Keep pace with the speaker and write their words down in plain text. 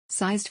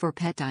Sized for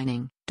pet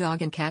dining,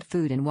 dog and cat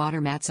food and water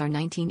mats are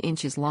 19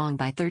 inches long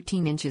by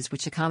 13 inches,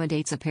 which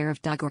accommodates a pair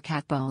of dog or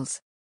cat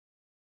bowls.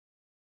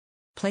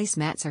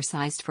 Placemats are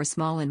sized for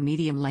small and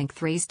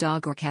medium-length raised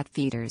dog or cat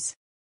feeders.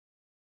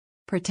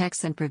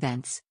 Protects and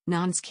prevents,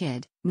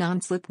 non-skid,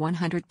 non-slip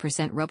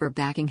 100% rubber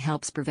backing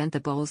helps prevent the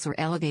bowls or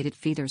elevated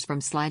feeders from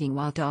sliding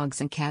while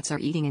dogs and cats are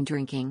eating and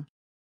drinking.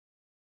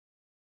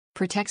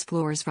 Protects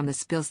floors from the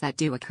spills that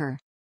do occur.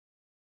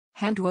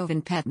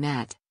 Hand-woven pet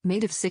mat,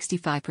 made of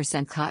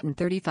 65% cotton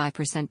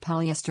 35%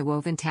 polyester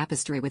woven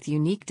tapestry with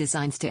unique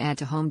designs to add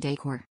to home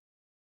decor.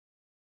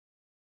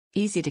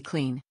 Easy to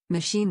clean,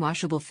 machine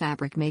washable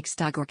fabric makes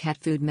dog or cat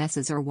food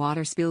messes or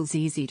water spills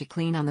easy to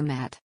clean on the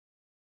mat.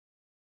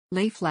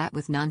 Lay flat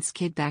with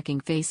non-skid backing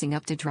facing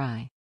up to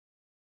dry.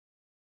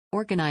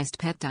 Organized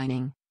pet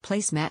dining,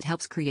 placemat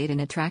helps create an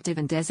attractive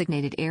and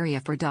designated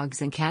area for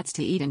dogs and cats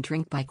to eat and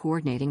drink by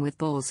coordinating with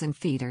bowls and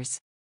feeders.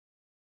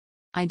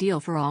 Ideal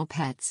for all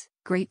pets,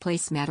 great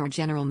placemat or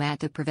general mat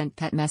to prevent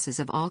pet messes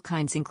of all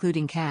kinds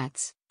including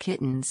cats,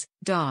 kittens,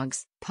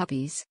 dogs,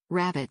 puppies,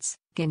 rabbits,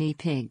 guinea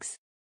pigs.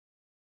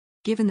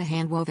 Given the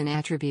hand-woven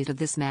attribute of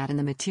this mat and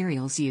the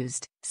materials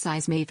used,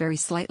 size may vary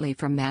slightly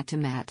from mat to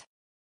mat.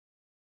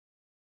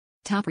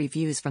 Top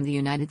reviews from the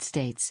United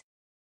States.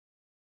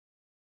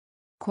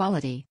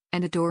 Quality,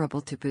 and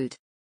adorable to boot.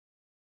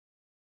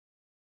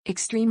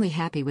 Extremely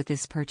happy with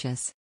this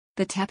purchase.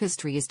 The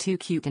tapestry is too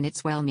cute and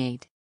it's well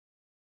made.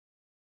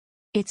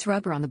 It's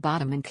rubber on the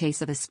bottom in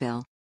case of a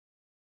spill.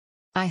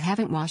 I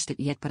haven't washed it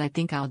yet, but I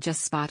think I'll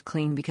just spot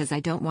clean because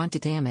I don't want to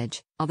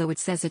damage, although it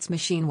says it's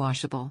machine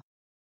washable.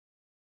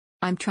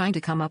 I'm trying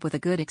to come up with a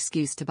good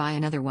excuse to buy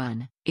another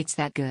one. It's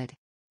that good.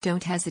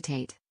 Don't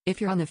hesitate. If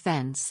you're on the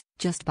fence,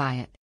 just buy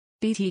it.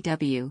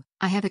 BTW,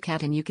 I have a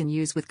cat and you can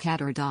use with cat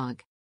or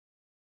dog.